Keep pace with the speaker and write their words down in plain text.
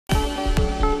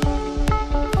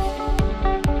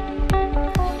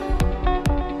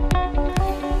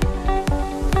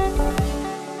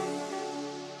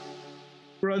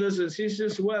brothers and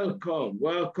sisters, welcome,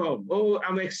 welcome. Oh,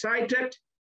 I'm excited.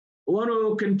 I want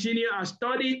to continue our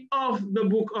study of the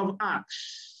book of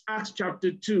Acts. Acts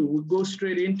chapter 2, we'll go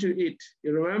straight into it.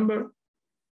 You remember?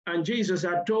 And Jesus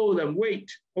had told them,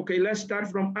 wait, okay, let's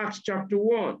start from Acts chapter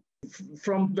 1,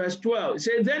 from verse 12. It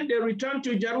says, then they returned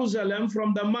to Jerusalem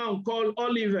from the mount called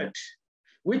Olivet,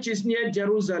 which is near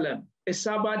Jerusalem, a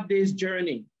Sabbath day's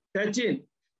journey. 13.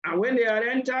 And when they had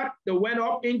entered, they went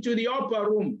up into the upper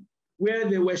room where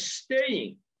they were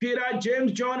staying. Peter,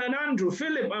 James, John, and Andrew,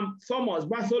 Philip and Thomas,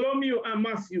 Bartholomew and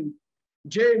Matthew,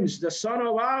 James, the son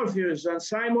of Alphaeus, and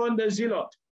Simon the Zealot,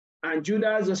 and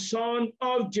Judas, the son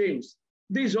of James.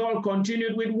 These all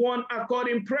continued with one accord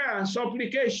in prayer and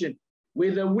supplication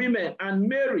with the women and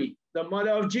Mary, the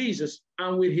mother of Jesus,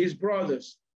 and with his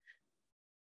brothers.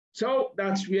 So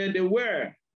that's where they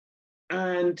were.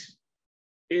 And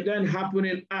it then happened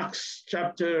in Acts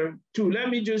chapter 2. Let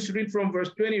me just read from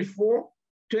verse 24.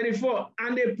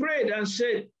 And they prayed and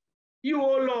said, you,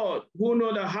 O Lord, who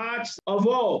know the hearts of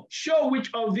all, show which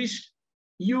of these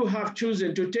you have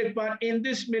chosen to take part in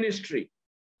this ministry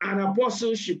and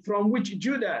apostleship, from which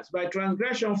Judas by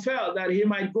transgression fell, that he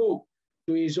might go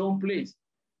to his own place.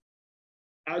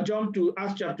 I'll jump to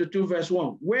Acts chapter 2, verse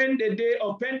 1. When the day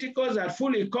of Pentecost had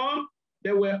fully come,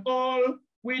 they were all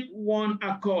with one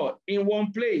accord in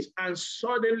one place, and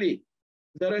suddenly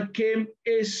there came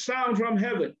a sound from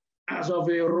heaven as of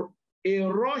a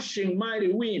rushing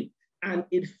mighty wind, and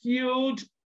it filled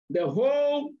the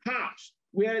whole house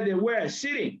where they were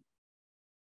sitting.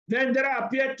 Then there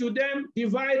appeared to them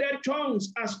divided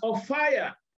tongues as of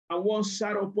fire, and one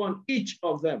sat upon each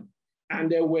of them.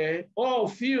 And they were all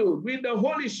filled with the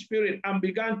Holy Spirit and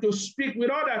began to speak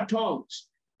with other tongues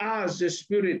as the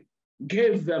Spirit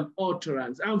gave them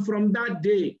utterance. And from that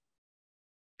day,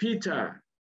 Peter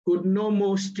could no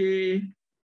more stay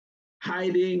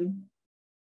hiding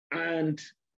and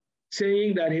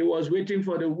saying that he was waiting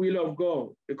for the will of God,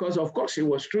 because of course he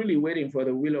was truly waiting for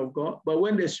the will of God. But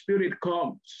when the Spirit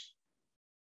comes,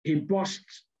 he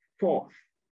bursts forth.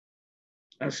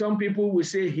 And some people will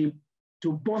say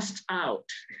to burst out.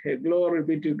 Glory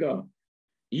be to God.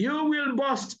 You will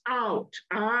burst out.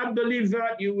 I believe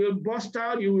that you will burst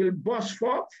out, you will burst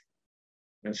forth.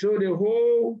 And so the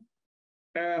whole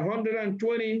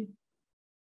 120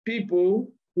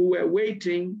 people who were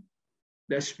waiting,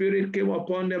 the Spirit came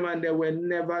upon them and they were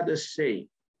never the same.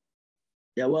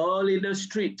 They were all in the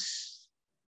streets.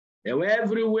 They were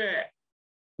everywhere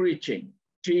preaching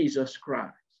Jesus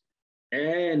Christ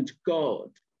and God,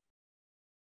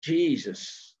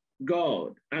 Jesus,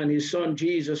 God and his son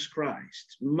Jesus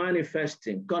Christ,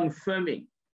 manifesting, confirming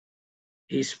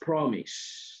his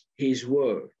promise, his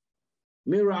word.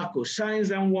 Miracles,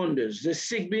 signs and wonders, the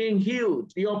sick being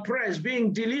healed, the oppressed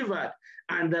being delivered,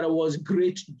 and there was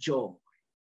great joy.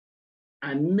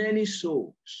 And many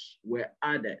souls were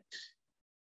added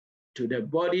to the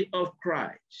body of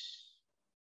Christ.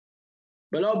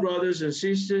 Beloved brothers and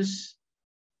sisters,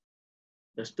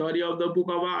 the study of the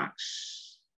book of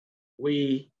Acts,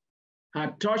 we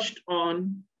had touched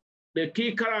on the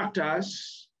key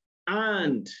characters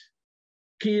and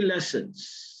key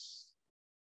lessons.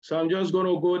 So I'm just going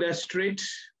to go there straight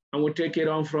and we'll take it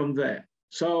on from there.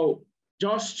 So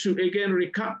just to again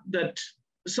recap that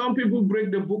some people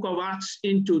break the book of Acts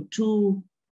into two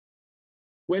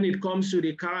when it comes to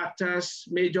the characters,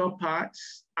 major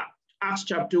parts. Acts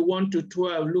chapter 1 to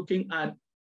 12, looking at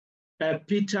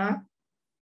Peter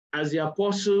as the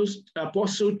apostle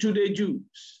to the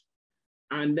Jews.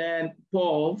 And then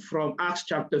Paul from Acts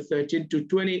chapter 13 to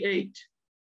 28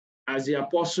 as the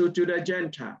apostle to the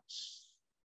Gentiles.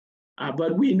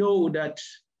 But we know that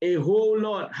a whole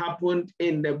lot happened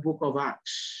in the book of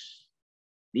Acts.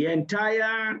 The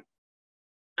entire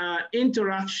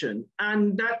interaction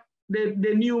and that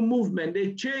the new movement,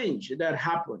 the change that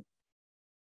happened.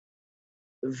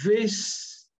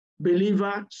 These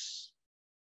believers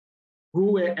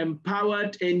who were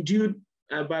empowered, endued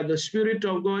by the Spirit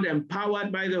of God,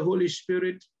 empowered by the Holy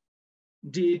Spirit,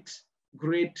 did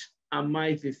great and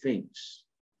mighty things.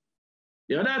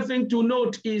 The other thing to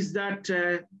note is that,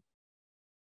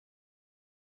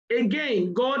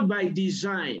 again, God by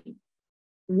design,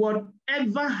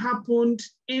 whatever happened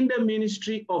in the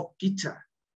ministry of Peter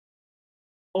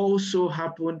also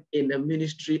happened in the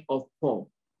ministry of Paul.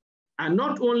 And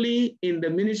not only in the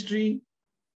ministry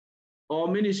or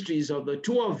ministries of the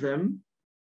two of them,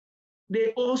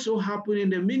 they also happen in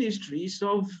the ministries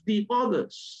of the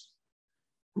others.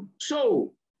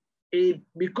 So it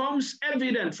becomes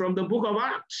evident from the book of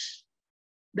Acts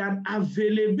that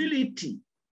availability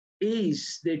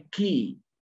is the key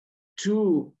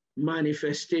to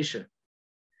manifestation.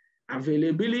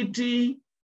 Availability,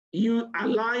 you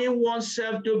allowing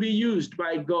oneself to be used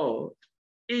by God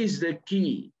is the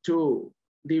key to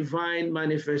divine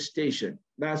manifestation.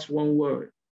 That's one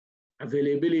word.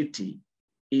 Availability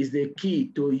is the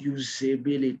key to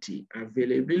usability.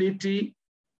 Availability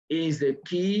is the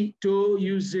key to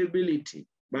usability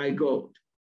by God,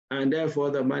 and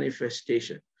therefore the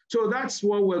manifestation. So that's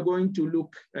what we're going to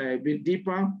look a bit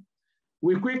deeper.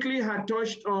 We quickly had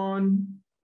touched on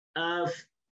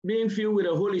being filled with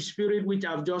the Holy Spirit, which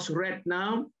I've just read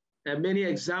now, many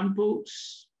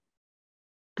examples.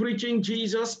 Preaching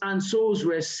Jesus and souls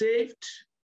were saved,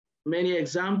 many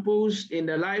examples in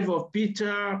the life of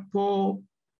Peter, Paul,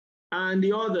 and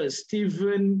the others,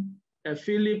 Stephen,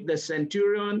 Philip, the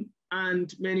centurion,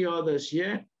 and many others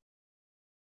here.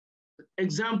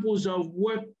 Examples of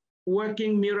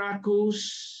working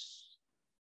miracles,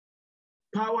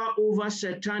 power over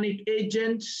satanic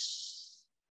agents,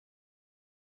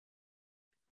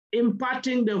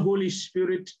 imparting the Holy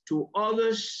Spirit to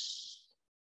others.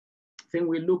 I think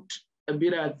we looked a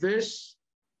bit at this.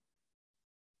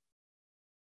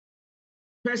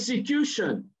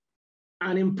 Persecution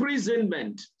and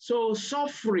imprisonment, so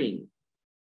suffering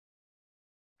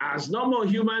as normal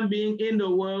human being in the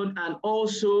world and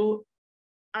also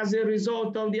as a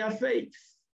result of their faith,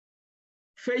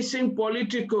 facing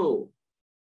political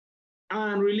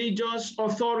and religious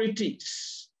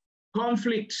authorities,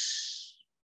 conflicts,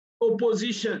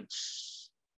 oppositions.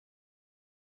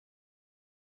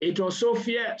 It was so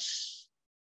fierce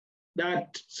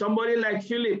that somebody like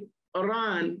Philip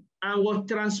ran and was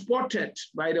transported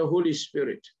by the Holy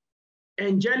Spirit.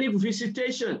 Angelic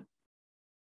visitation.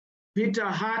 Peter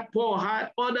had, Paul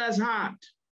had, others had.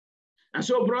 And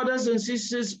so, brothers and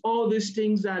sisters, all these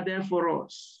things are there for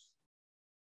us.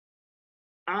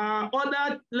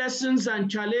 Other lessons and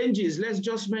challenges, let's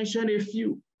just mention a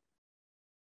few.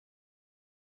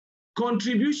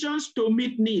 Contributions to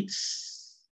meet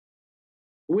needs,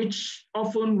 which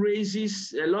often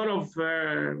raises a lot of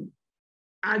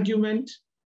argument.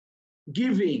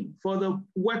 Giving for the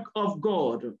work of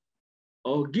God,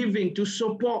 or giving to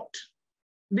support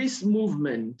this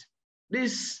movement,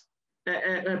 this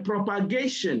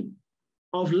propagation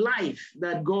of life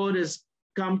that God has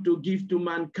come to give to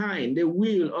mankind, the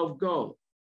will of God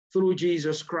through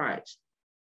Jesus Christ.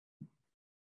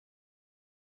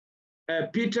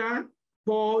 Peter,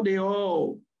 Paul, they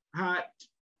all had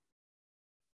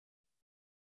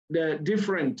the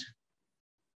different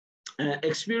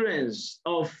experience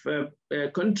of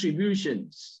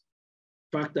contributions.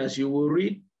 In fact, as you will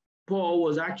read, Paul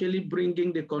was actually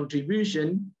bringing the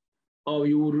contribution, or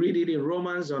you will read it in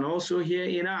Romans and also here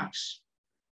in Acts,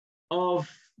 of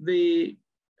the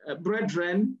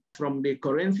brethren from the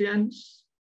Corinthians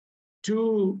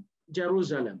to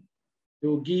Jerusalem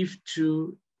to give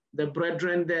to the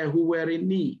brethren there who were in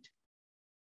need.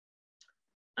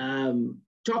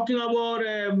 Talking about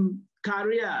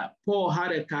career, Paul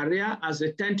had a career as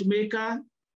a tent maker.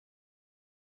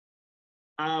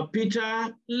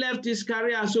 Peter left his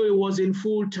career, so he was in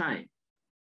full time,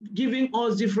 giving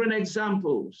us different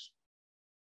examples.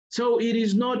 So it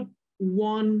is not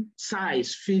one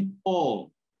size fit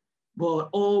all, but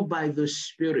all by the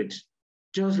Spirit.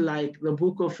 Just like the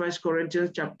book of 1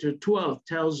 Corinthians chapter 12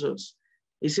 tells us,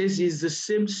 it says it's the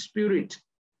same Spirit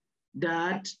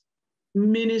that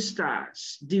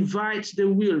ministers, divides the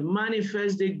will,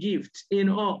 manifests the gift in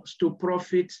us to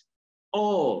profit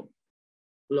all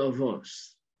of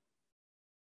us.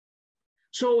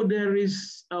 So there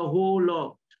is a whole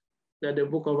lot that the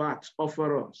book of Acts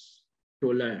offers us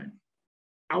to learn.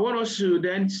 I want us to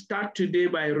then start today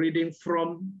by reading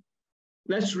from,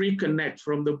 let's reconnect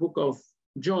from the book of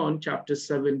John chapter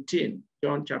 17,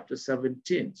 John chapter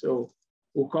 17. So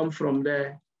we'll come from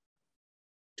there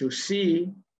to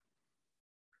see.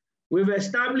 We've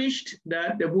established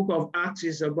that the book of Acts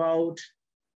is about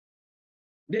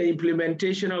the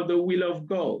implementation of the will of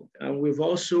God. And we've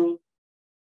also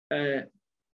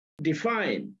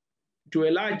defined to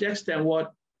a large extent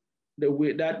what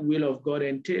that will of God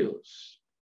entails.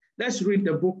 Let's read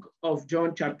the book of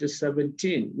John chapter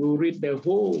 17. We'll read the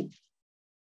whole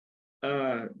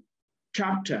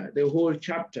chapter,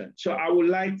 So I would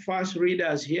like fast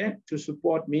readers here to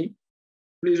support me.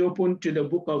 Please open to the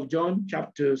book of John,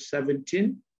 chapter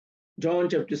 17. John,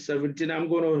 chapter 17, I'm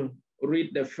going to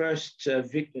read the first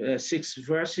 6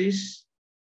 verses.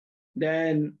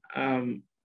 Then,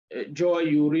 Joy,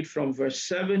 you read from verse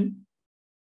 7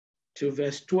 to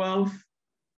verse 12.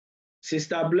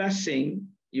 Sister Blessing,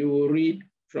 you will read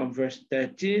from verse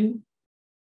 13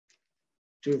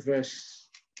 to verse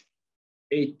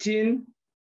 18.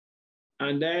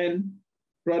 And then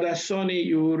Brother Sonny,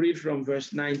 you will read from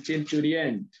verse 19 to the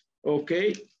end.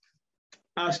 Okay?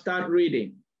 I'll start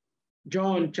reading.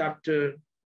 John chapter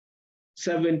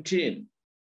 17.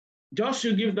 Just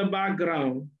to give the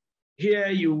background, here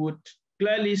you would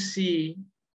clearly see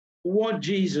what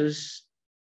Jesus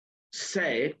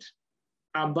said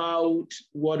about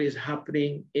what is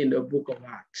happening in the book of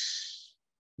Acts.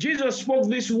 Jesus spoke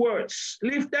these words,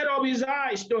 lifted up his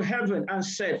eyes to heaven and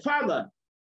said, Father,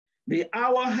 the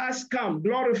hour has come,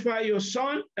 glorify your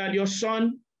Son, that your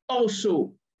Son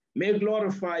also may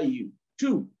glorify you.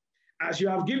 2, as you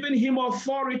have given him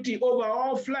authority over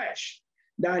all flesh,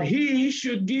 that he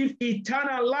should give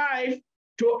eternal life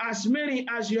to as many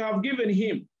as you have given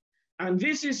him. And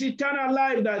this is eternal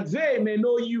life, that they may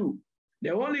know you,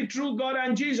 the only true God,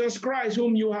 and Jesus Christ,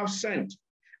 whom you have sent.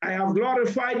 I have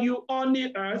glorified you on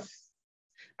the earth.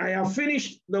 I have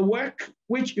finished the work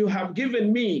which you have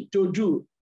given me to do.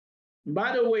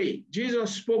 By the way,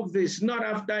 Jesus spoke this not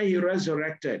after he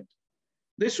resurrected.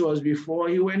 This was before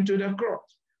he went to the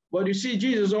cross. But you see,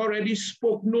 Jesus already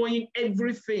spoke knowing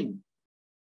everything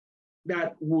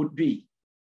that would be.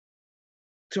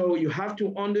 So you have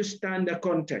to understand the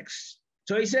context.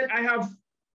 So he said, I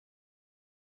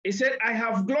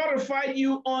have glorified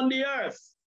you on the earth.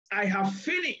 I have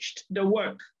finished the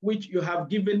work which you have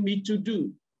given me to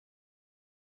do.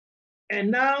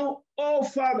 And now, oh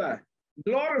Father,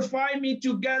 glorify me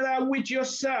together with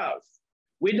yourself,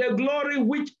 with the glory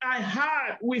which I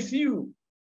had with you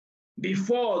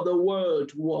before the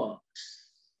world was.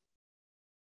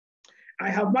 I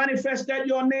have manifested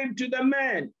your name to the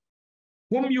men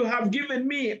whom you have given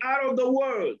me out of the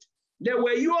world. They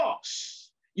were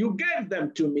yours. You gave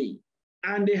them to me,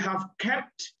 and they have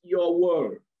kept your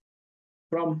word.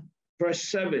 From verse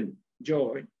 7,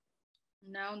 Joy.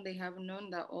 Now they have known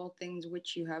that all things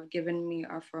which you have given me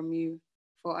are from you,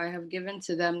 for I have given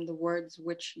to them the words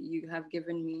which you have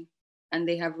given me, and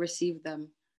they have received them,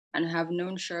 and have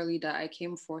known surely that I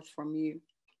came forth from you,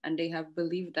 and they have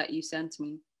believed that you sent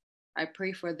me. I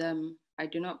pray for them. I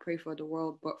do not pray for the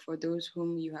world, but for those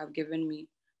whom you have given me,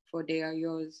 for they are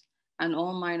yours, and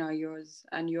all mine are yours,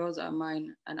 and yours are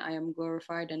mine, and I am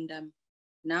glorified in them.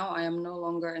 Now I am no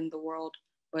longer in the world,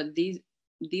 but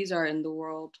these are in the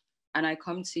world, and I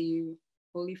come to you.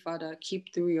 Holy Father,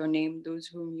 keep through your name those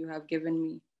whom you have given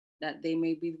me, that they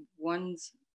may be one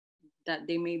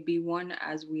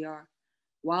as we are.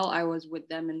 While I was with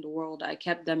them in the world, I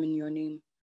kept them in your name.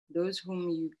 Those whom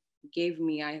you gave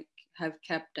me I have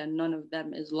kept, and none of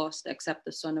them is lost except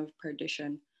the son of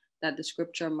perdition, that the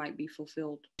scripture might be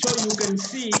fulfilled. So you can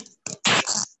see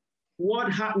what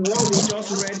we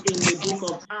just read in the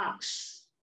book of Acts,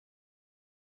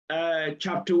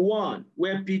 chapter 1,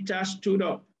 where Peter stood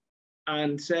up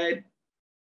and said,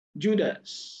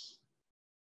 Judas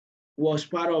was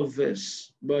part of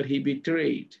this, but he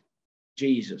betrayed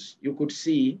Jesus. You could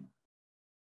see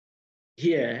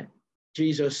here,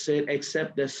 Jesus said,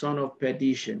 except the son of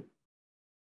perdition,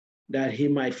 that he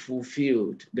might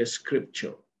fulfill the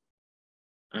scripture.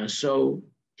 And so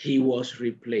he was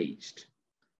replaced.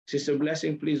 Sister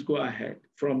Blessing, please go ahead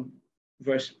from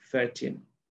verse 13.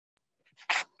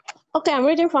 Okay, I'm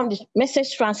reading from the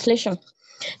Message translation.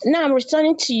 Now I'm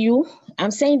returning to you.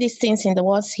 I'm saying these things in the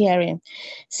world's hearing,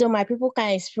 so my people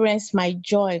can experience my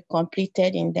joy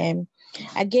completed in them.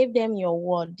 I gave them your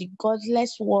word. The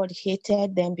godless world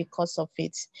hated them because of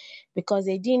it, because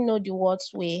they didn't know the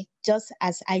world's way, just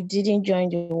as I didn't join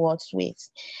the world's ways.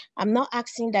 I'm not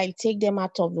asking that you take them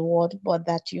out of the world, but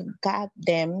that you guard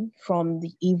them from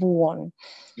the evil one.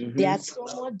 They are so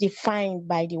much defined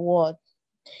by the word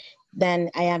than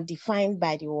I am defined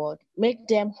by the word. Make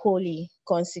them holy,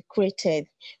 consecrated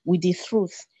with the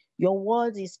truth. Your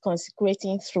word is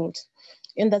consecrating truth.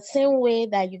 In the same way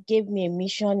that you gave me a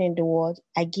mission in the world,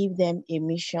 I give them a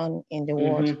mission in the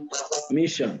world.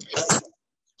 Mission.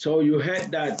 So you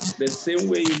heard that the same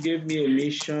way you gave me a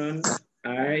mission,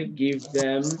 I give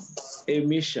them a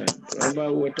mission.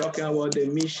 Remember, we're talking about the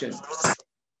mission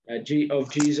of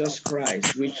Jesus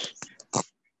Christ, which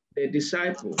the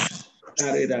disciples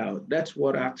carried out. That's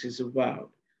what Acts is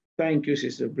about. Thank you,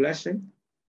 Sister Blessing.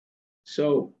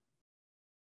 So,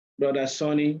 Brother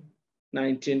Sonny,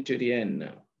 19 to the end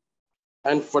now.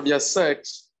 And for their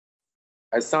sakes,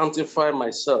 I sanctify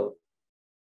myself,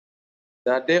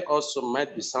 that they also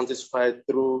might be sanctified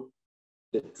through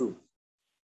the truth.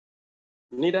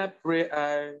 Neither pray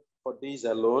I for these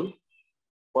alone,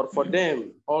 but for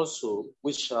them also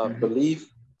which shall believe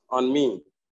on me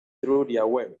through their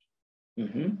word,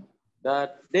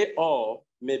 that they all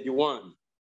may be one,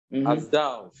 as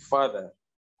thou, Father,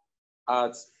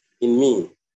 art in me,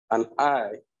 and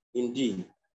I in thee,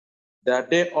 that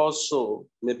they also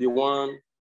may be one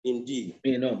in thee,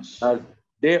 in us, that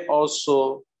they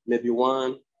also may be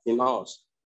one in us,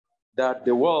 that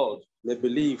the world may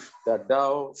believe that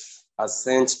thou hast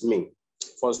sent me.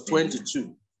 Verse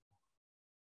 22.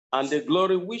 And the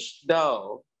glory which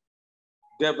thou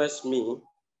gavest me,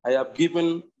 I have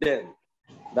given them,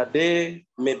 that they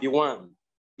may be one,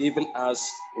 even as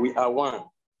we are one.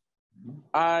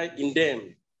 I in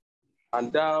them,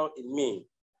 and thou in me,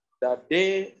 that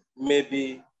they may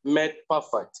be made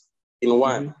perfect in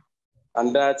one,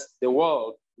 and that the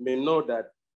world may know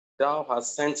that thou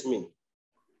hast sent me,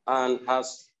 and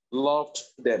hast loved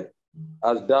them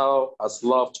as thou hast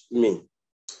loved me.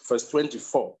 Verse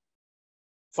 24.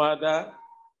 Father,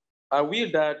 I will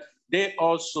that they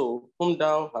also whom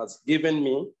thou hast given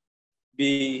me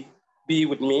be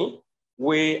with me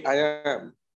where I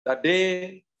am, that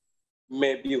they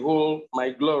may behold my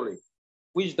glory,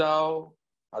 which thou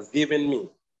hast given me.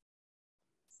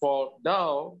 For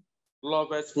thou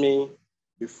lovest me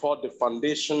before the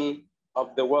foundation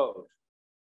of the world.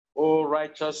 O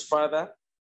righteous Father,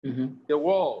 the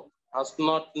world has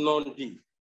not known thee,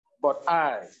 but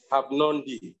I have known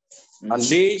thee, and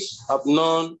these have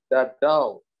known that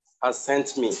thou hast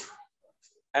sent me.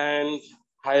 And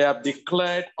I have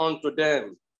declared unto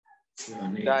them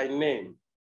thy name,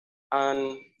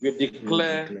 and will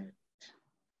declare,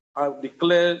 I've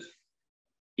declared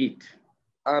it,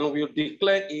 and will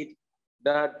declare it,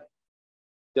 that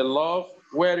the love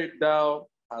wherein thou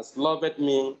hast loved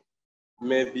me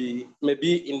may be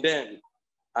in them,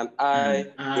 and I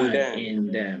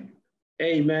in them.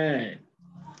 Amen.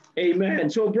 Amen.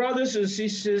 So, brothers and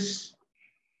sisters,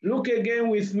 look again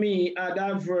with me at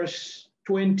that verse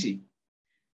 20.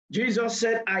 Jesus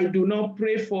said, I do not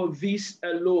pray for this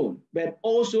alone, but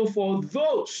also for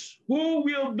those who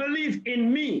will believe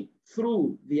in me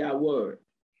through their word.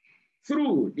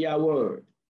 Through their word.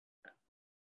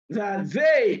 That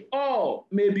they all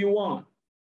may be one.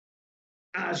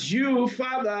 As you,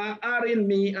 Father, are in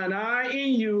me and I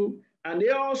in you, and they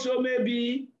also may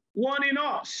be one in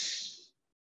us,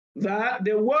 that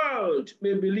the world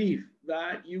may believe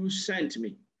that you sent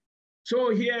me. So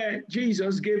here,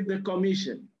 Jesus gave the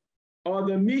commission, or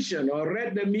the mission, or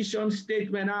read the mission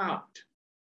statement out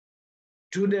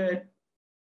to the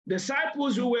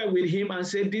disciples who were with him and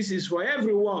said, this is for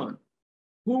everyone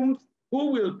who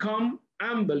will come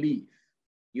and believe.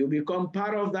 You become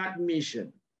part of that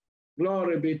mission.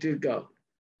 Glory be to God.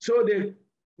 So the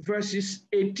verses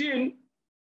 18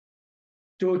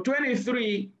 to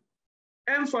 23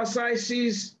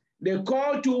 emphasizes the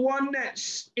call to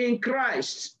oneness in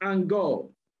Christ and God,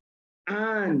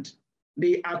 and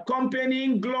the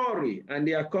accompanying glory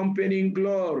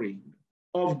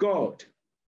of God.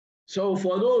 So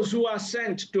for those who are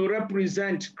sent to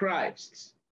represent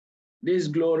Christ, this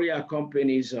glory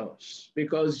accompanies us,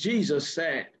 because Jesus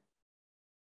said,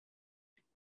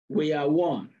 we are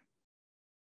one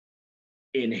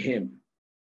in him.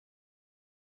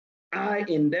 I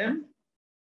in them,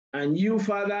 and you,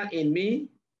 Father, in me,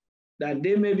 that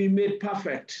they may be made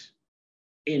perfect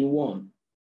in one,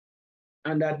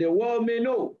 and that the world may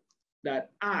know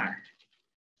that I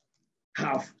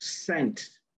have sent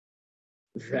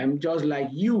them just like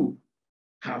you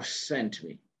have sent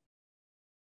me.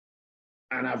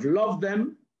 And I've loved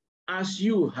them as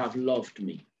you have loved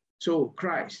me. So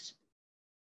Christ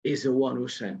is the one who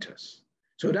sent us.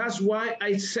 So that's why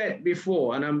I said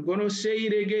before, and I'm going to say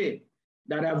it again,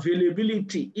 that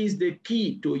availability is the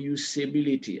key to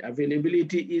usability.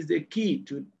 Availability is the key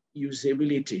to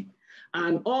usability.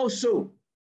 And also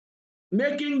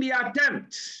making the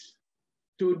attempt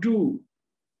to do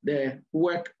the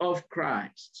work of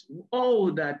Christ.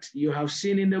 All that you have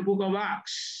seen in the book of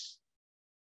Acts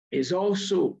is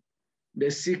also the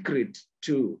secret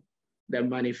to the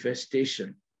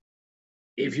manifestation.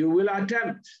 If you will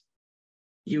attempt,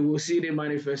 you will see the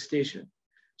manifestation.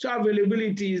 So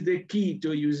availability is the key to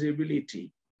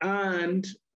usability, and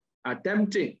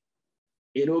attempting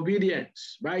in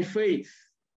obedience by faith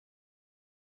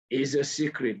is a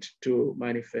secret to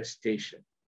manifestation.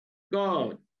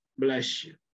 God bless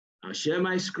you. I'll share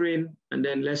my screen and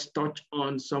then let's touch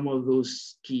on some of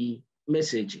those key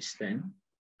messages then.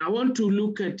 I want to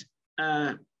look at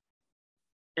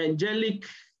angelic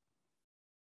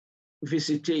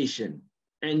visitation.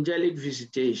 Angelic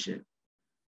visitation.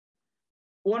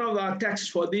 One of our texts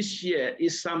for this year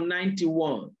is Psalm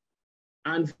 91,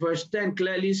 and verse 10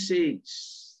 clearly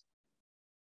says,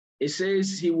 it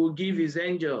says he will give his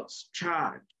angels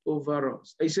charge over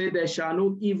us. He said, there shall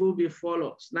no evil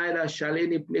befall us, neither shall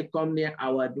any plague come near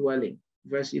our dwelling.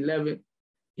 Verse 11,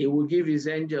 he will give his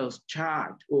angels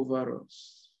charge over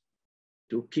us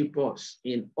to keep us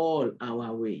in all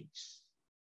our ways.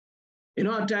 You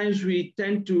know, at times we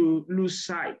tend to lose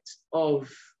sight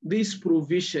of this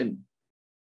provision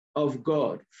of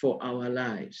God for our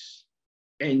lives,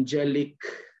 angelic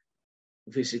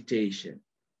visitation.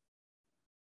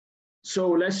 So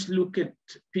let's look at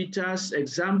Peter's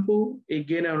example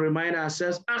again and remind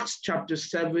ourselves, Acts chapter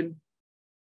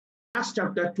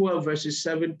 12, verses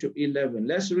 7 to 11.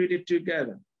 Let's read it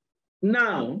together.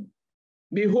 Now,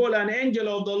 behold, an angel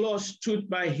of the Lord stood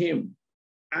by him,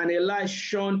 and a light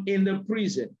shone in the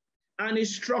prison. And he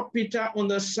struck Peter on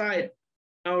the side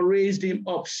and raised him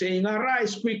up, saying,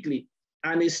 Arise quickly.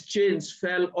 And his chains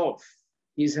fell off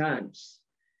his hands.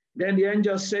 Then the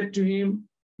angel said to him,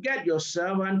 Get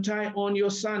yourself and tie on your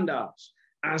sandals.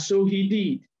 And so he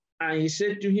did. And he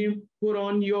said to him, Put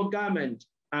on your garment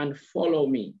and follow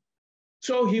me.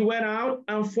 So he went out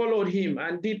and followed him,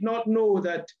 and did not know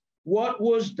that what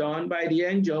was done by the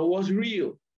angel was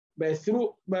real, but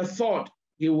thought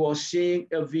he was seeing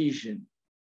a vision.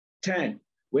 10.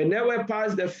 When they were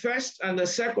past the first and the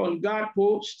second guard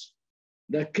posts,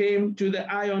 they came to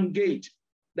the iron gate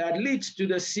that leads to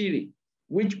the city,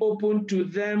 which opened to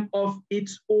them of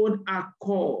its own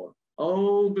accord.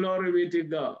 Oh, glory be to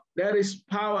God. There is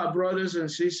power, brothers and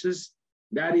sisters,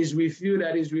 that is with you,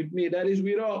 that is with me, that is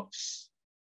with us.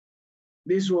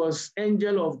 This was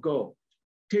angel of God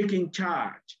taking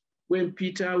charge when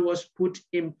Peter was put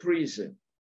in prison.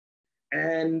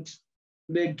 And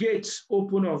the gates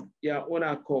opened of their own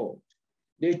accord.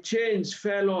 The chains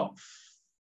fell off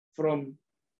from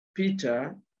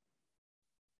Peter,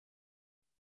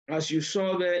 as you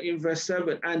saw there in verse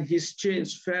 7, and his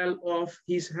chains fell off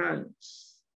his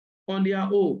hands on their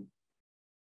own.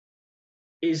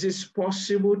 Is this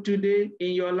possible today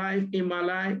in your life, in my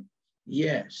life?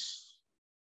 Yes.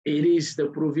 It is the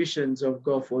provisions of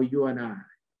God for you and I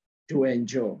to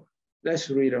enjoy. Let's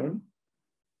read on.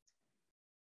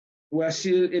 We're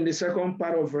still in the second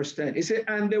part of verse 10. It said,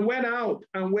 and they went out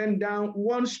and went down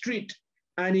one street,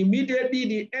 and immediately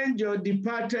the angel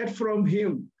departed from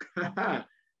him.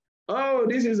 Oh,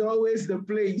 this is always the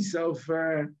place of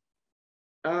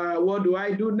what do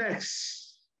I do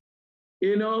next?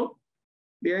 You know,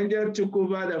 the angel took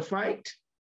over the fight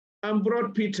and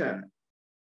brought Peter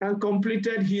and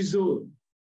completed his own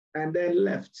and then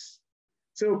left.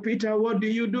 So Peter, what do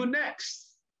you do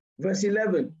next? Verse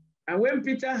 11, and when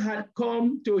Peter had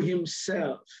come to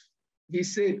himself, he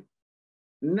said,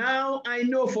 now I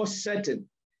know for certain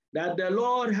that the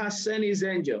Lord has sent his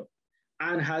angel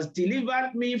and has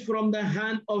delivered me from the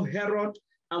hand of Herod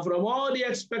and from all the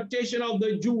expectation of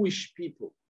the Jewish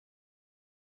people.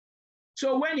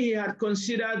 So when he had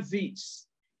considered this,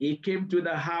 he came to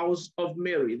the house of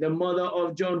Mary, the mother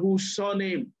of John, whose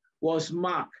surname was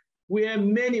Mark, where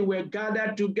many were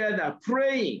gathered together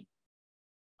praying.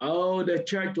 Oh, the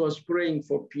church was praying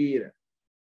for Peter.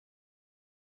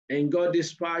 And God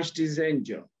dispatched his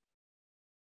angel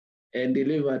and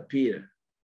delivered Peter.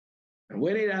 And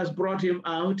when it has brought him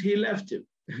out, he left him.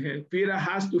 Peter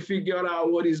has to figure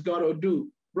out what he's got to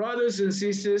do. Brothers and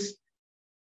sisters,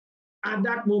 at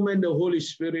that moment, the Holy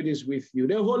Spirit is with you.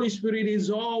 The Holy Spirit is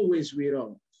always with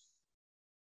us.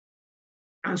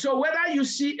 And so whether you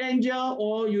see angel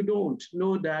or you don't,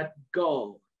 know that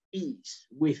God is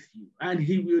with you and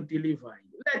he will deliver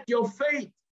you. Let your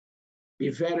faith be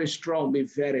very strong, be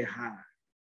very high.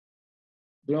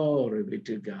 Glory be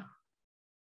to God.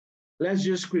 Let's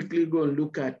just quickly go and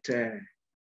look at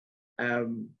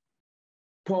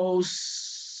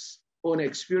Paul's own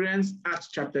experience, Acts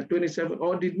chapter 27.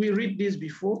 Or did we read this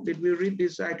before? Did we read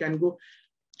this? I can go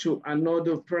to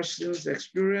another person's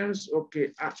experience.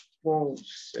 Okay,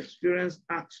 Paul's experience,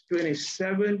 Acts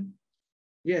 27.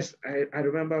 Yes, I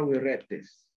remember we read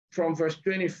this from verse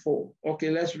 24.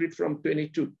 Okay, let's read from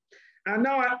 22. And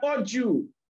now I urge you,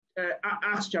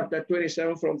 Acts chapter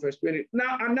 27 from verse 20.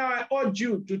 Now I urge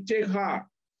you to take heart,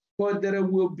 for there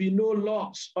will be no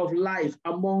loss of life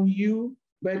among you,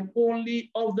 but only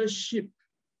of the sheep.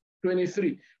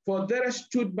 23. For there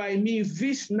stood by me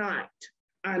this night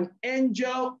an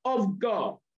angel of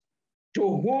God, to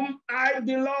whom I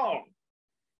belong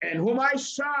and whom I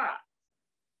serve,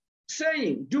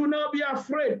 saying, do not be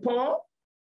afraid, Paul.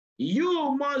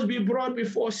 You must be brought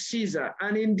before Caesar.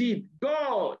 And indeed,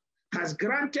 God has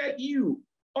granted you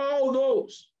all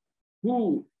those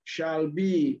who sail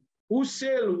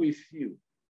with you.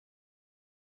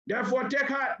 Therefore, take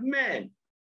heart, men,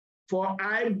 for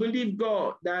I believe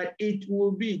God that it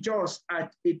will be just as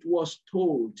it was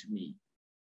told me.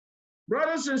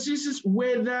 Brothers and sisters,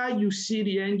 whether you see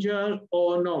the angel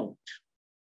or not,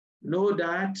 know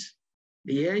that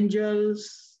the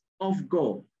angels of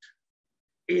God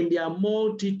in their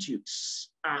multitudes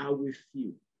are with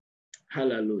you.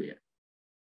 Hallelujah.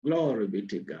 Glory be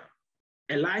to God.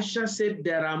 Elisha said,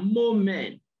 there are more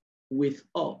men with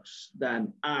us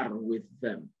than are with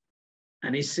them.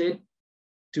 And he said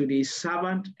to the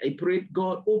servant, I prayed,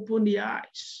 God, open the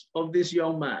eyes of this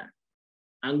young man.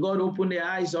 And God opened the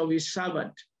eyes of his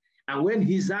servant. And when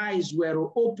his eyes were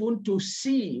open to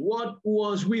see what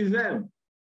was with them,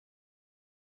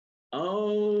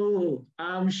 oh,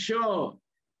 I'm sure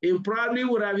he probably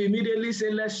would have immediately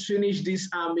said, let's finish this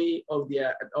army of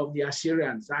the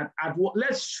Assyrians.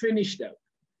 Let's finish them.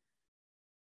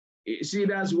 You see,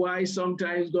 that's why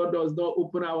sometimes God does not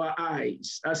open our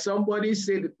eyes. As somebody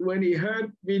said, when he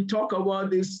heard me talk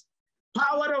about this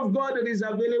power of God that is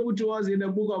available to us in the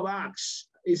book of Acts,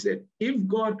 he said, if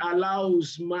God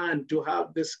allows man to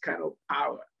have this kind of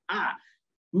power,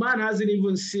 man hasn't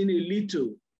even seen a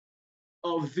little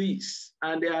of this,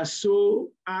 and they are so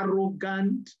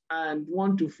arrogant and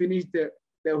want to finish the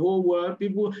whole world.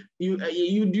 People,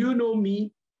 you do know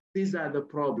me? These are the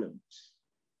problems.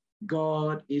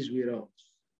 God is with us.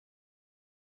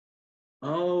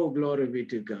 Oh, glory be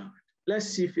to God. Let's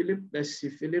see Philip. Let's see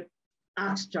Philip.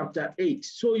 Acts chapter 8.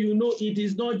 So you know it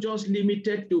is not just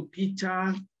limited to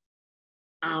Peter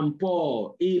and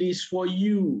Paul. It is for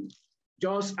you.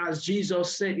 Just as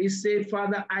Jesus said, he said,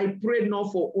 Father, I pray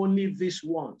not for only these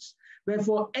ones, but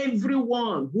for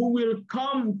everyone who will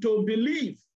come to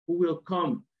believe, who will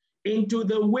come into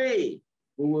the way,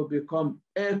 who will become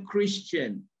a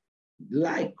Christian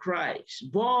like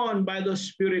Christ, born by the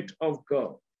Spirit of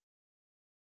God.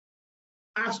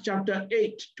 Acts chapter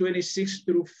 8, 26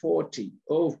 through 40.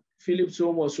 Oh, Philip's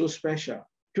home was so special.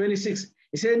 26,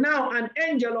 he said, now an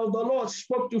angel of the Lord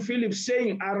spoke to Philip,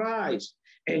 saying, arise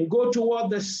and go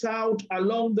toward the south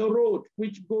along the road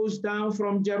which goes down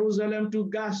from Jerusalem to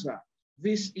Gaza.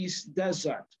 This is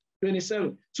desert.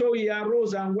 27. So he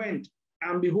arose and went,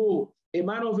 and behold, a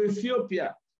man of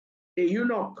Ethiopia, a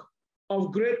eunuch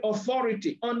of great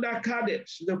authority under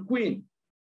Candace, the queen,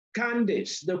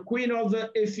 the queen of the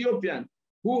Ethiopian,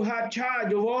 who had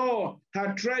charge of all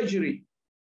her treasury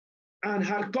and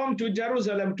had come to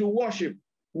Jerusalem to worship,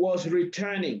 was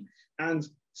returning, and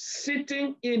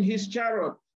sitting in his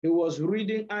chariot, he was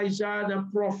reading Isaiah the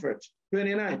prophet.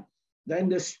 29. Then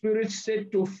the Spirit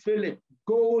said to Philip,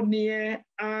 go near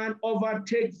and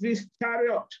overtake this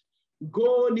chariot.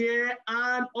 Go near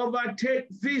and overtake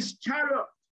this chariot.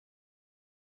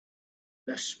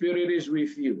 The Spirit is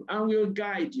with you and will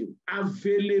guide you.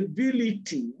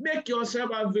 Availability. Make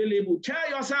yourself available. Tell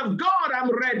yourself, God,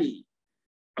 I'm ready.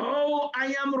 Oh,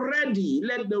 I am ready.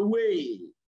 Let the way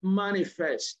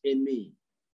manifest in me.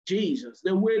 Jesus,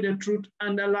 the way, the truth,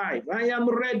 and the life. I am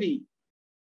ready.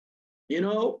 You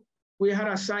know, we had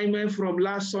assignment from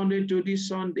last Sunday to this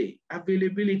Sunday.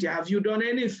 Availability. Have you done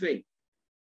anything?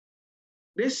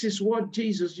 This is what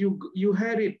Jesus, you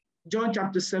heard it. John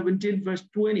chapter 17, verse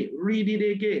 20. Read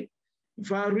it again.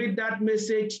 If I read that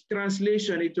Message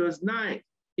translation, it was 9.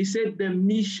 He said the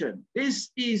mission. This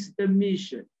is the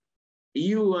mission.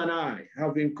 You and I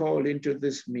have been called into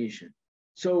this mission.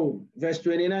 So verse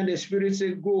 29, the Spirit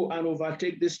said, go and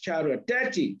overtake this chariot.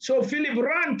 30. So Philip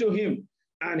ran to him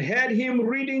and heard him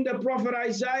reading the prophet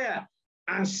Isaiah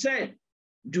and said,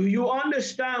 do you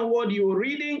understand what you're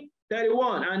reading?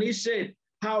 31. And he said,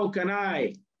 how can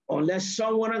I, unless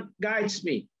someone guides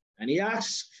me? And he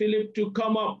asked Philip to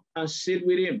come up and sit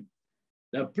with him.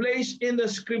 The place in the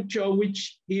scripture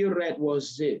which he read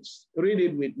was this. Read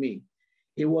it with me.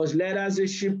 He was led as a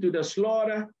sheep to the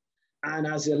slaughter, and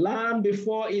as a lamb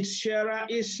before its shearer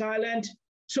is silent,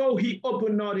 so he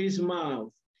opened not his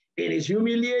mouth. In his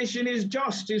humiliation, his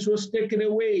justice was taken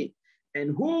away.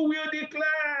 And who will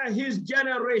declare his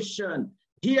generation?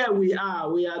 Here we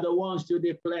are the ones to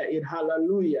declare it.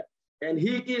 Hallelujah. And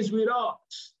he is with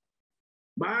us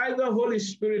by the Holy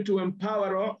Spirit to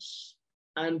empower us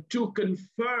and to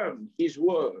confirm his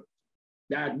word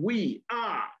that we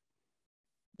are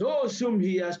those whom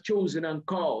he has chosen and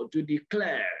called to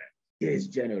declare his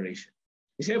generation.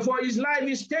 He said, for his life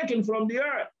is taken from the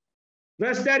earth.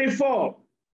 Verse 34.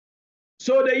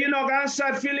 So the eunuch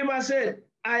answered Philip and said,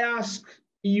 I ask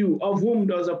you, of whom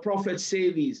does a prophet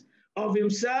say this? Of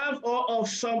himself or of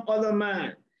some other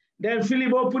man? Then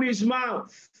Philip opened his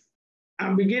mouth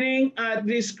and beginning at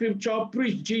this scripture,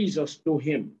 preached Jesus to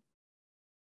him.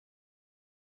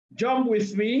 Jump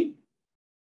with me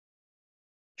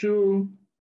to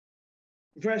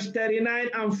verse 39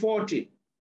 and 40.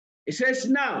 It says,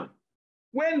 now,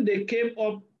 when they came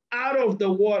up out of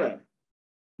the water,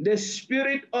 the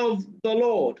Spirit of the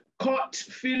Lord caught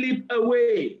Philip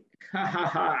away. Ha, ha,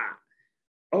 ha.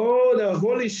 Oh, the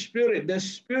Holy Spirit, the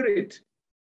Spirit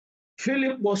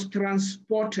Philip was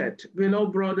transported.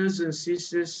 Beloved brothers and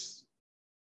sisters,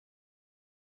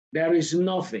 there is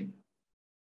nothing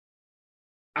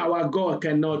our God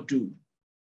cannot do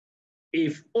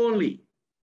if only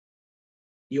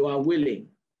you are willing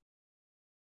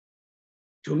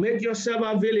to make yourself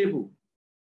available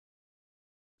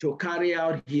to carry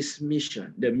out his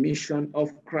mission, the mission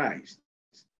of Christ,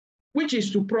 which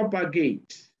is to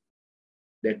propagate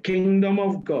the kingdom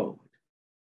of God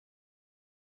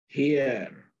here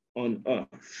on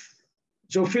earth.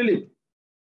 So Philip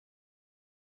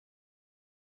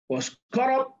was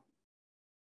caught up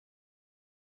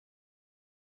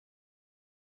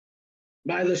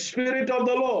by the Spirit of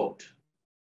the Lord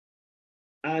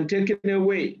and taken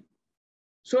away,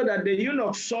 so that the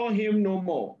eunuch saw him no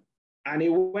more, and he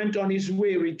went on his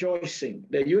way rejoicing.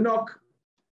 The eunuch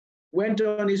went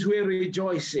on his way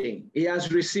rejoicing. He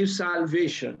has received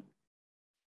salvation.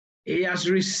 He has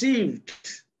received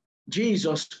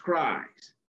Jesus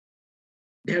Christ.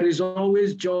 There is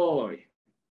always joy.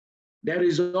 There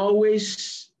is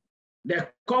always the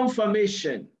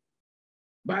confirmation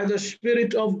by the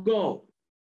Spirit of God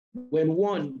when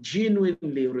one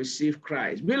genuinely receives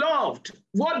Christ. Beloved,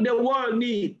 what the world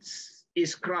needs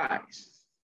is Christ.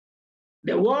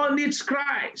 The world needs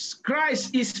Christ.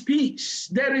 Christ is peace.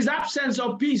 There is absence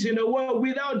of peace in the world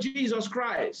without Jesus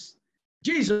Christ.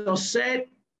 Jesus said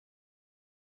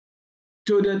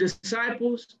to the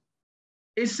disciples,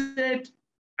 he said,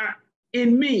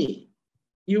 in me,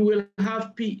 you will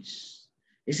have peace.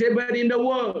 He said, but in the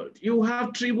world, you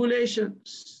have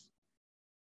tribulations.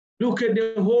 Look at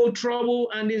the whole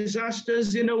trouble and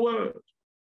disasters in the world.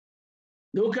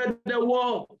 Look at the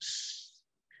wars,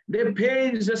 the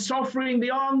pains, the suffering, the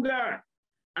hunger.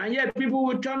 And yet people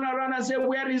will turn around and say,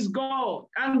 where is God?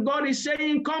 And God is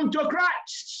saying, come to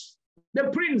Christ,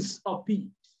 the Prince of Peace,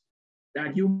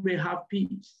 that you may have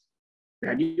peace,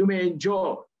 that you may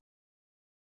enjoy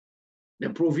the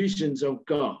provisions of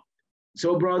God.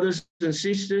 So brothers and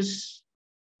sisters,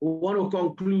 we want to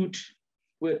conclude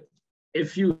with a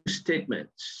few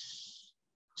statements,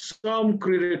 some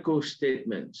critical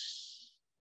statements,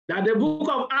 that the book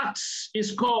of Acts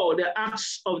is called the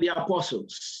Acts of the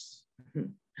Apostles.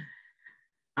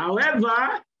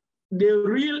 However, the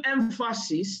real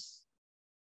emphasis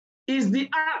is the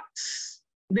acts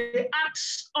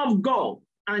of God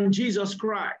and Jesus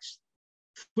Christ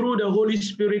through the Holy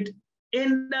Spirit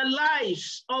in the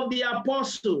lives of the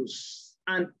apostles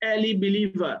and early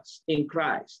believers in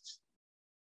Christ.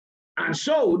 And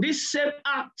so this same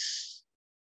acts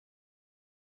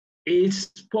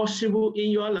is possible in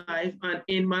your life and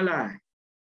in my life.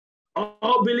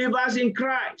 All believers in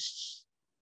Christ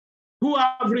who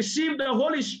have received the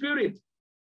Holy Spirit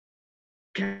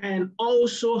can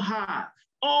also have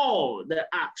all the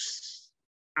acts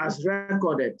as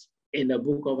recorded in the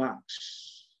book of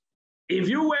Acts. If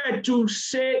you were to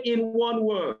say in one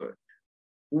word,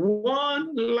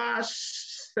 one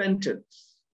last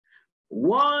sentence,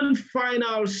 one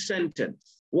final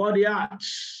sentence, what the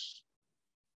Acts,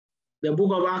 the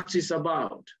book of Acts is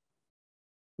about,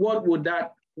 what would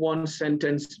that one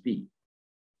sentence be?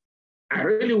 I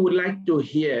really would like to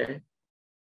hear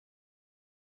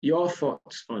your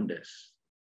thoughts on this.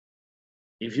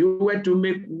 If you were to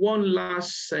make one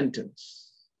last sentence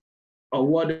of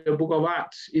what the book of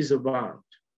Acts is about,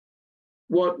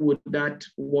 what would that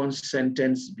one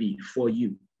sentence be for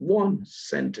you? One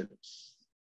sentence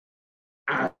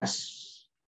as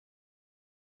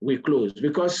we close,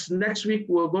 because next week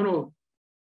we're going to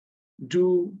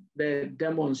do the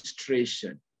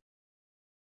demonstration.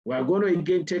 We're going to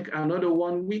again take another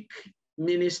 1 week,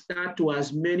 minister to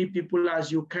as many people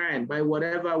as you can, by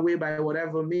whatever way, by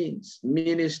whatever means,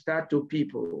 minister to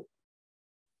people.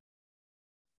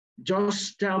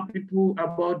 Just tell people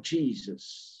about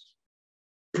Jesus.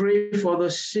 Pray for the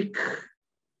sick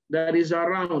that is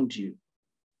around you.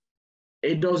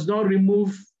 It does not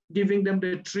remove giving them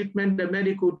the treatment, the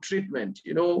medical treatment.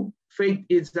 You know, faith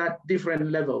is at different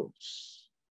levels.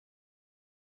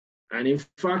 And in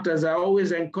fact, as I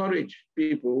always encourage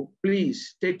people,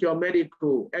 please take your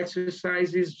medical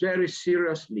exercises very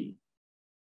seriously.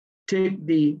 Take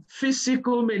the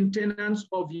physical maintenance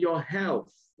of your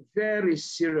health very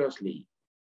seriously.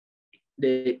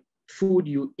 The food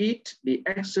you eat, the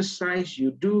exercise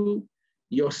you do,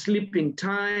 your sleeping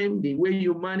time, the way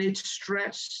you manage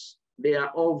stress, they are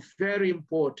all very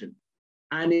important.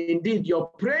 And indeed, your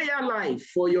prayer life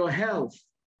for your health,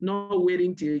 not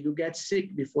waiting till you get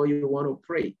sick before you want to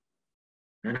pray.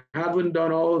 And haven't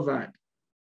done all that,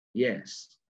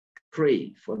 yes,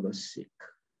 pray for the sick.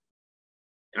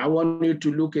 I want you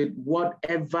to look at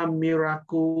whatever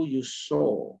miracle you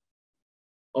saw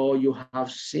or you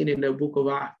have seen in the book of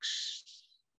Acts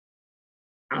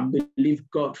and believe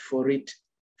God for it,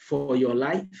 for your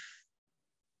life,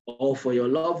 or for your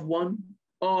loved one,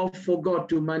 or for God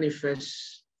to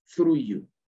manifest through you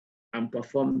and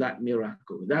perform that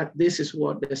miracle. This is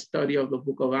what the study of the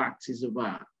book of Acts is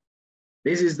about.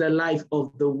 This is the life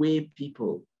of the way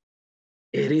people.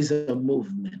 It is a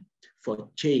movement for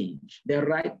change, the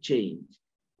right change,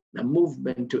 the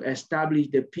movement to establish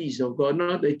the peace of God,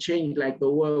 not the change like the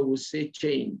world will say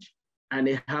change, and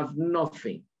they have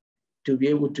nothing to be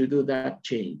able to do that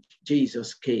change.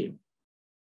 Jesus came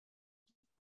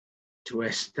to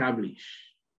establish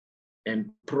and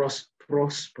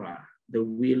prosper the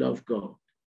will of God,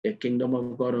 the kingdom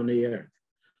of God on the earth.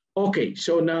 Okay,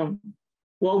 so now,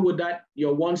 what would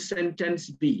your one sentence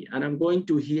be? And I'm going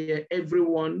to hear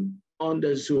everyone on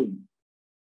the Zoom.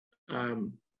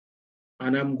 And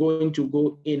I'm going to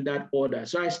go in that order.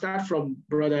 So I start from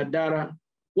Brother Dara.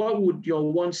 What would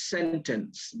your one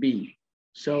sentence be?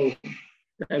 So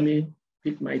let me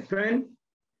pick my pen,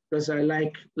 because I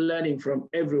like learning from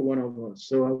every one of us.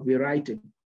 So I'll be writing.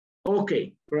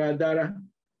 Okay, Brother Dara,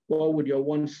 what would your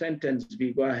one sentence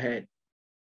be? Go ahead.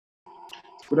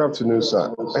 Good afternoon,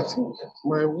 sir. I think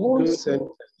my one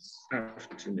sentence.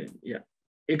 Afternoon, yeah.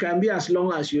 It can be as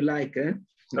long as you like, eh?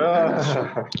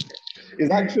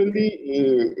 It's actually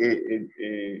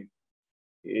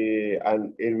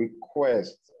a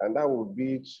request, and that would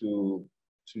be to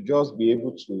just be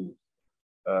able to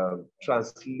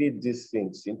translate these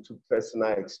things into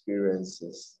personal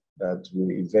experiences that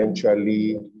will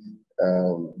eventually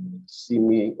see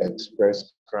me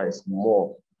express Christ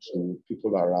more to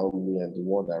people around me and the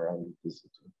world around me,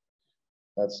 basically.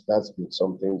 That's been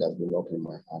something that's been up in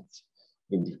my heart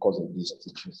in the course of these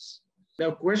teachings.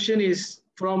 The question is,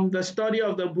 from the study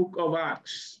of the book of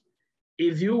Acts,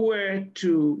 if you were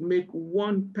to make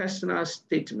one personal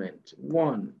statement,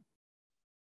 one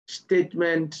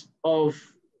statement of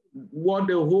what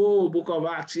the whole book of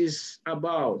Acts is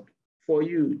about for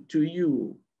you, to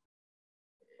you,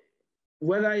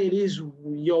 whether it is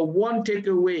your one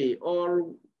takeaway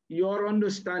or your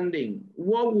understanding,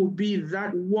 what would be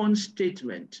that one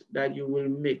statement that you will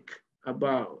make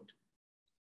about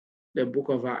the book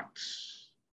of Acts?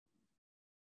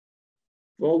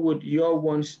 What would your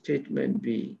one statement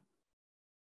be?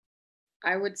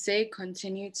 I would say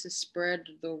continue to spread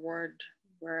the word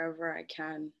wherever I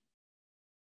can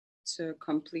to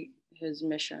complete his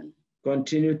mission.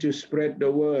 Continue to spread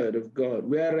the word of God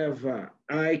wherever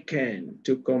I can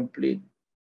to complete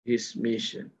his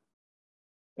mission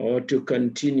or to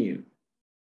continue.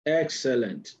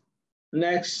 Excellent.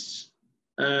 Next,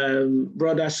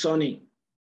 Brother Sonny.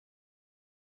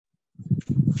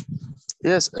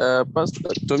 Yes,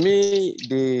 Pastor, to me,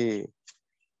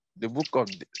 the book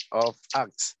of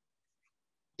Acts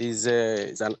is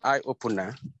an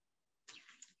eye-opener.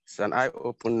 It's an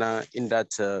eye-opener in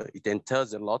that it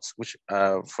entails a lot, which,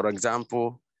 for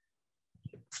example,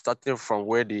 starting from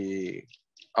where the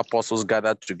apostles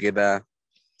gathered together,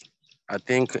 I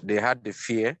think they had the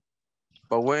fear,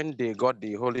 but when they got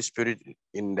the Holy Spirit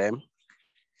in them,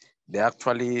 they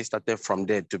actually started from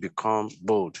there to become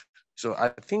bold. So I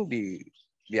think the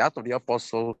Act of the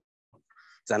Apostle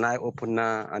is an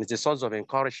eye-opener, and it's a source of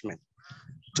encouragement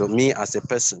to me as a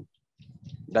person,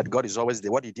 that God is always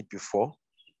there. What he did before,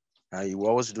 he will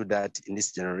always do that in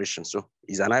this generation. So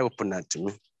it's an eye-opener to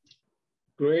me.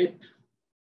 Great.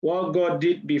 What God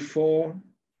did before,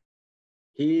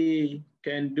 he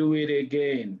can do it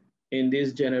again in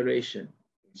this generation.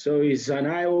 So it's an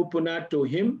eye-opener to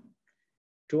him,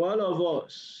 to all of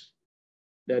us,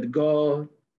 that God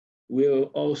will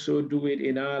also do it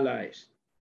in our lives.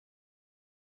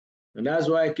 And that's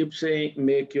why I keep saying,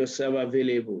 make yourself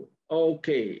available.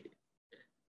 Okay,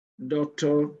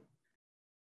 Dr.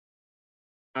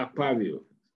 Akpabio.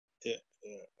 Yeah,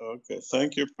 okay.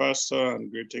 Thank you, Pastor, and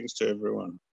greetings to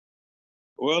everyone.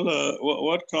 Well,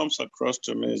 what comes across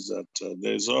to me is that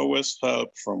there's always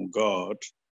help from God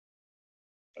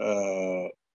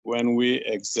when we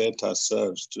exert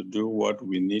ourselves to do what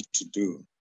we need to do.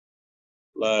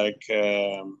 Like,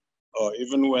 or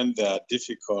even when there are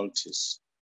difficulties.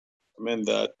 I mean,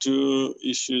 there are two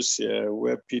issues here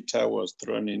where Peter was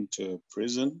thrown into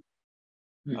prison,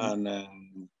 and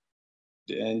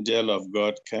the angel of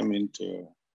God came in to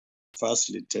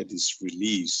facilitate his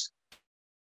release.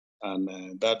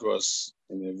 And that was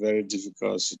in a very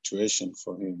difficult situation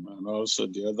for him. And also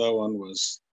the other one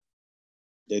was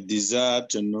the desire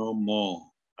to know more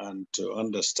and to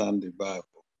understand the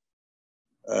Bible.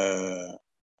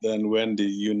 Then when the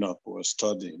eunuch was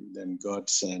studying, then God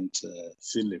sent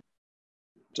Philip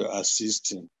to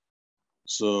assist him.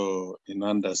 So in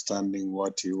understanding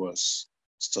what he was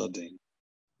studying,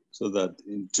 so that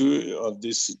in two of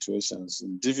these situations,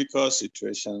 in difficult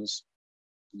situations,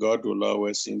 God will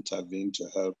always intervene to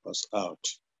help us out.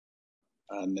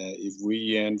 And if we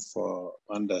yearn for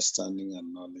understanding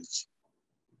and knowledge,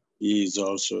 he is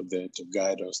also there to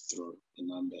guide us through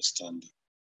in understanding.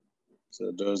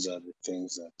 So those are the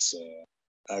things that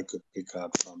I could pick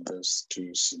out from those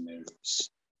two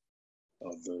scenarios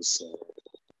of those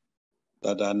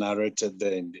that are narrated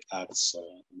there in the Acts,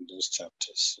 in those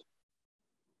chapters.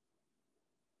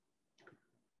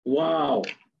 Wow,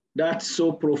 that's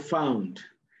so profound.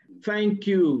 Thank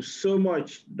you so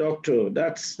much, Doctor.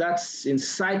 That's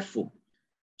insightful.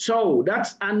 So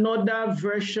that's another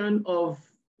version of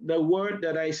the word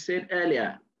that I said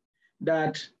earlier,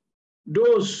 that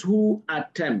those who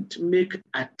attempt, make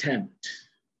attempt,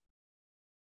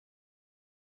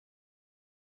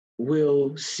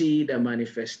 will see the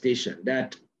manifestation.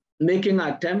 That making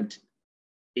attempt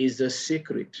is the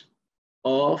secret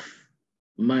of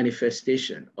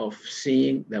manifestation, of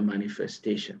seeing the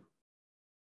manifestation.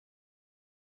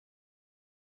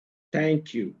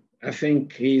 Thank you. I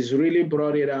think he's really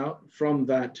brought it out from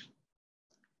that.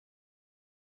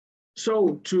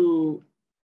 So to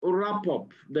wrap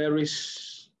up, there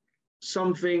is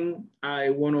something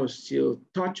I want to still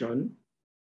touch on.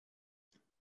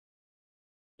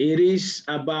 It is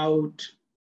about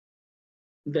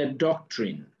the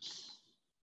doctrines,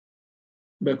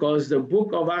 because the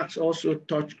book of Acts also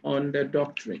touch on the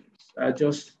doctrines. I'll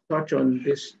just touch on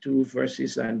these two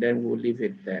verses and then we'll leave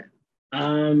it there.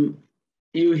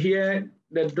 You hear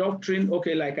the doctrine,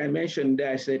 okay, like I mentioned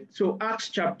there, I said, so Acts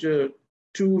chapter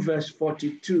 2, verse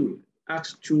 42,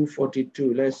 Acts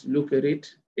 2:42, let's look at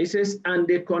it. It says, and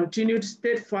they continued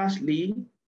steadfastly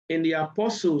in the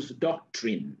apostles'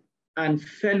 doctrine and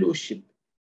fellowship,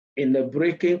 in the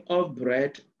breaking of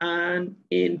bread and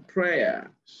in prayers.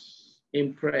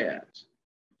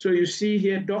 So you see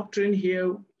here, doctrine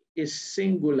here is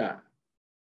singular,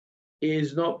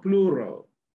 is not plural,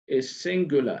 is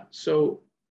singular. So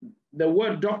the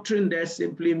word doctrine there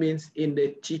simply means in the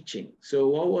teaching. So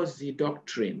what was the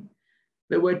doctrine?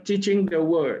 They were teaching the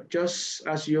word, just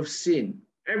as you've seen.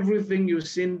 Everything you've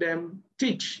seen them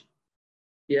teach,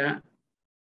 yeah?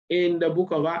 In the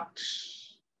book of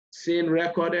Acts, seen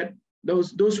recorded,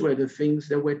 those were the things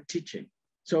they were teaching.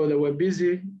 So they were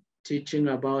busy teaching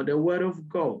about the word of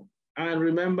God. And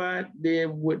remember, they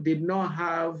did not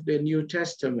have the New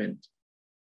Testament.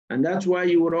 And that's why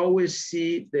you would always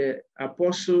see the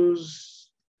apostles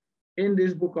in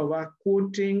this book of Acts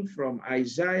quoting from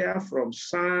Isaiah, from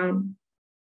Psalm,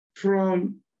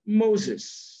 from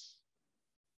Moses,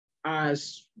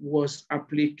 as was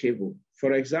applicable.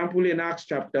 For example, in Acts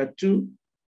chapter 2,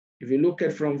 if you look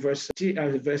at from verse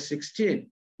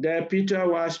 16, there Peter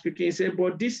was speaking, he said,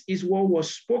 but this is what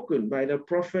was spoken by the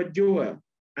prophet Joel,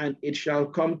 and it shall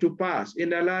come to pass in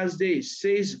the last days,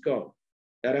 says God,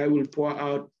 that I will pour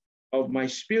out of my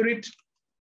spirit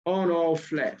on all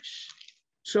flesh.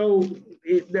 So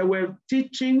they were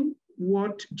teaching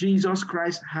what Jesus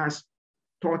Christ has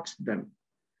taught them.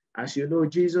 As you know,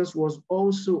 Jesus was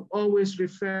also always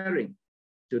referring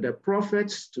to the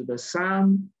prophets, to the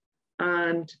Psalm,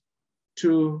 and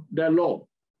to the law,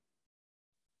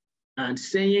 and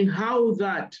saying how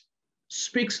that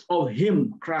speaks of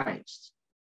him, Christ,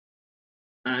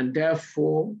 and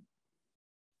therefore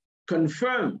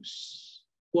confirms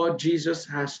what Jesus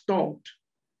has taught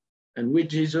and which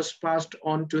Jesus passed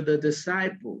on to the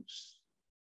disciples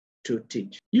to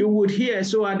teach. You would hear,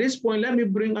 so at this point, let me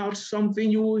bring out something.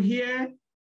 You will hear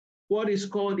what is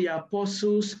called the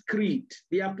Apostles' Creed.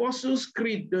 The Apostles'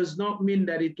 Creed does not mean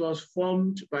that it was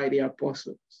formed by the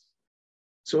apostles,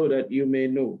 so that you may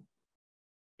know.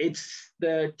 It's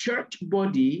the church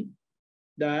body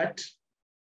that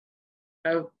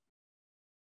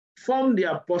formed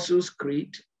the Apostles'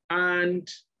 Creed, and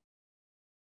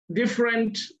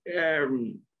different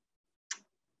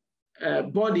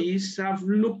bodies have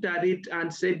looked at it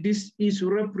and said this is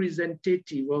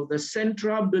representative of the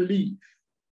central belief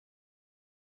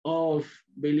of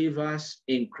believers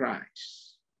in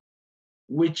Christ,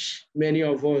 which many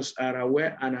of us are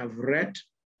aware and have read.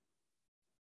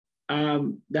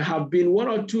 There have been one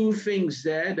or two things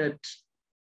there that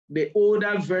the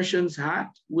older versions had,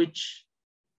 which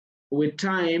with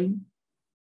time,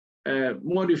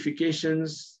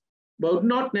 modifications, but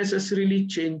not necessarily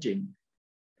changing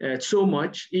so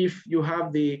much if you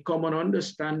have the common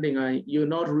understanding and you're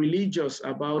not religious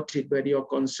about it, but you're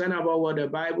concerned about what the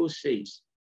Bible says.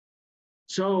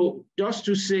 So just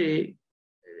to say,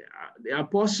 the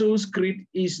Apostles' Creed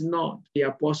is not the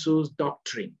Apostles'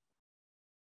 doctrine.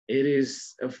 It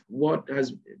is what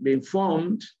has been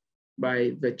formed by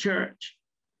the church,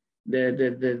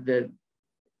 the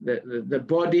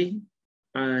body,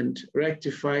 and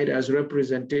rectified as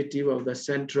representative of the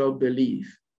central belief.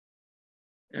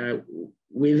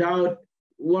 Without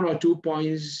one or two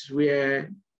points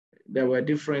where there were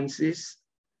differences,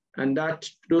 and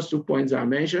those 2 points are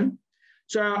mentioned.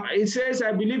 So it says,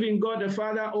 I believe in God the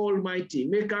Father Almighty,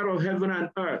 maker of heaven and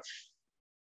earth,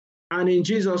 and in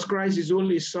Jesus Christ, his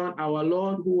only Son, our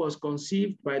Lord, who was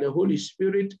conceived by the Holy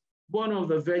Spirit, born of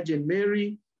the Virgin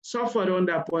Mary, suffered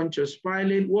under Pontius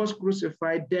Pilate, was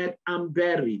crucified, dead, and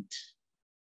buried.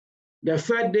 The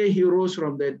third day he rose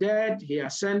from the dead, he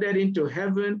ascended into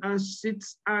heaven and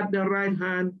sits at the right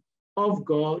hand of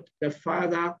God, the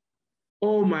Father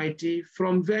Almighty.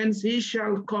 From thence he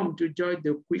shall come to judge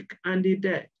the quick and the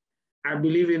dead. I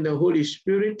believe in the Holy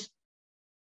Spirit,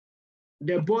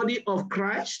 the body of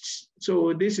Christ.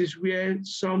 So this is where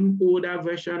some older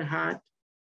version had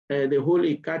the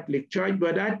Holy Catholic Church,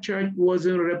 but that church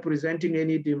wasn't representing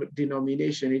any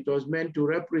denomination. It was meant to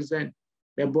represent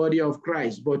the body of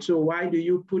Christ. But so why do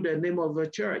you put the name of the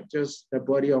church? Just the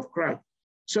body of Christ.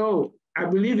 So I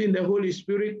believe in the Holy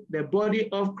Spirit, the body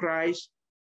of Christ,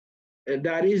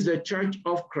 that is the church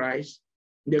of Christ,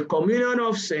 the communion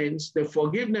of saints, the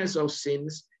forgiveness of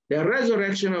sins, the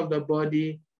resurrection of the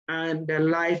body, and the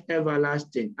life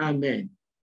everlasting. Amen.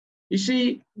 You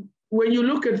see, when you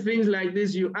look at things like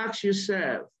this, you ask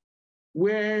yourself,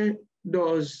 where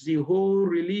does the whole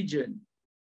religion,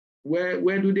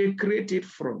 where do they create it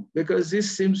from? Because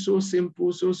this seems so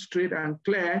simple, so straight and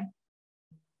clear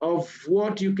of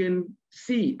what you can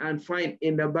see and find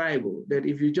in the Bible, that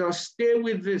if you just stay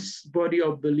with this body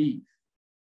of belief,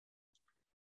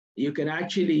 you can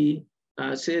actually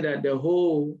say that the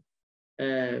whole,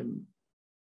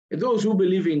 those who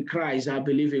believe in Christ are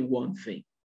believing one thing.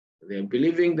 They're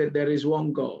believing that there is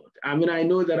one God. I mean, I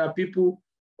know there are people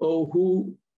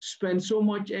who spend so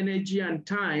much energy and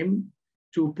time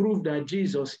to prove that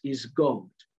Jesus is God.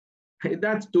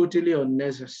 That's totally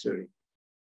unnecessary.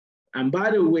 And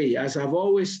by the way, as I've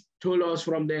always told us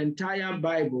from the entire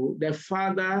Bible, the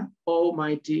Father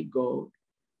Almighty God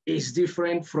is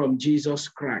different from Jesus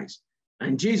Christ.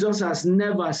 And Jesus has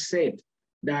never said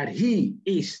that he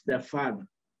is the Father.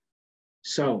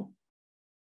 So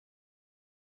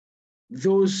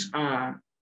those are,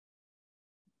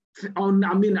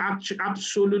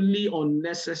 absolutely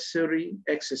unnecessary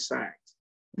exercise,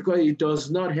 because it does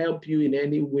not help you in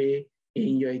any way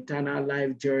in your eternal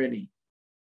life journey.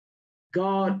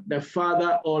 God, the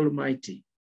Father Almighty,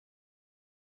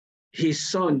 his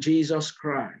Son, Jesus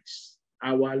Christ,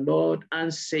 our Lord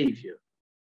and Savior,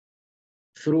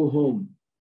 through whom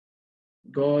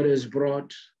God has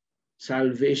brought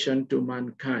salvation to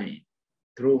mankind,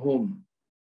 through whom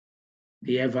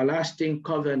the everlasting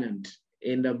covenant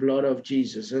in the blood of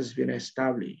Jesus has been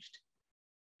established,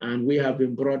 and we have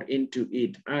been brought into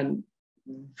it, and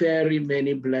very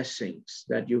many blessings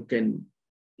that you can,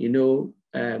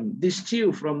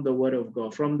 distill from the Word of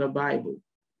God, from the Bible,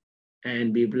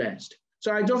 and be blessed.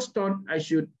 So I just thought I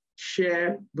should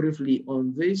share briefly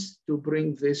on this to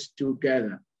bring this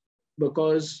together,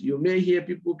 because you may hear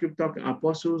people keep talking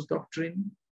apostles'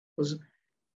 doctrine,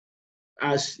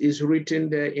 as is written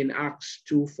there in Acts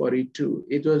 2:42.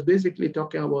 It was basically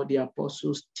talking about the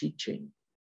apostles' teaching.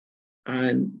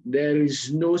 And there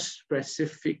is no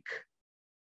specific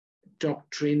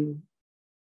doctrine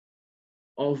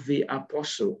of the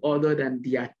apostle other than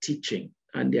their teaching.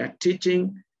 And their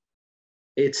teaching,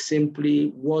 it's simply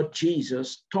what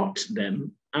Jesus taught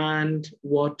them and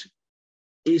what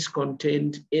is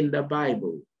contained in the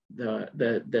Bible,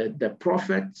 the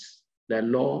prophets, the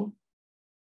law,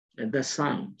 and the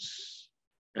Psalms.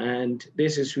 And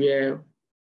this is where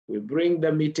we bring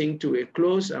the meeting to a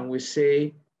close and we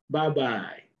say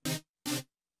bye-bye.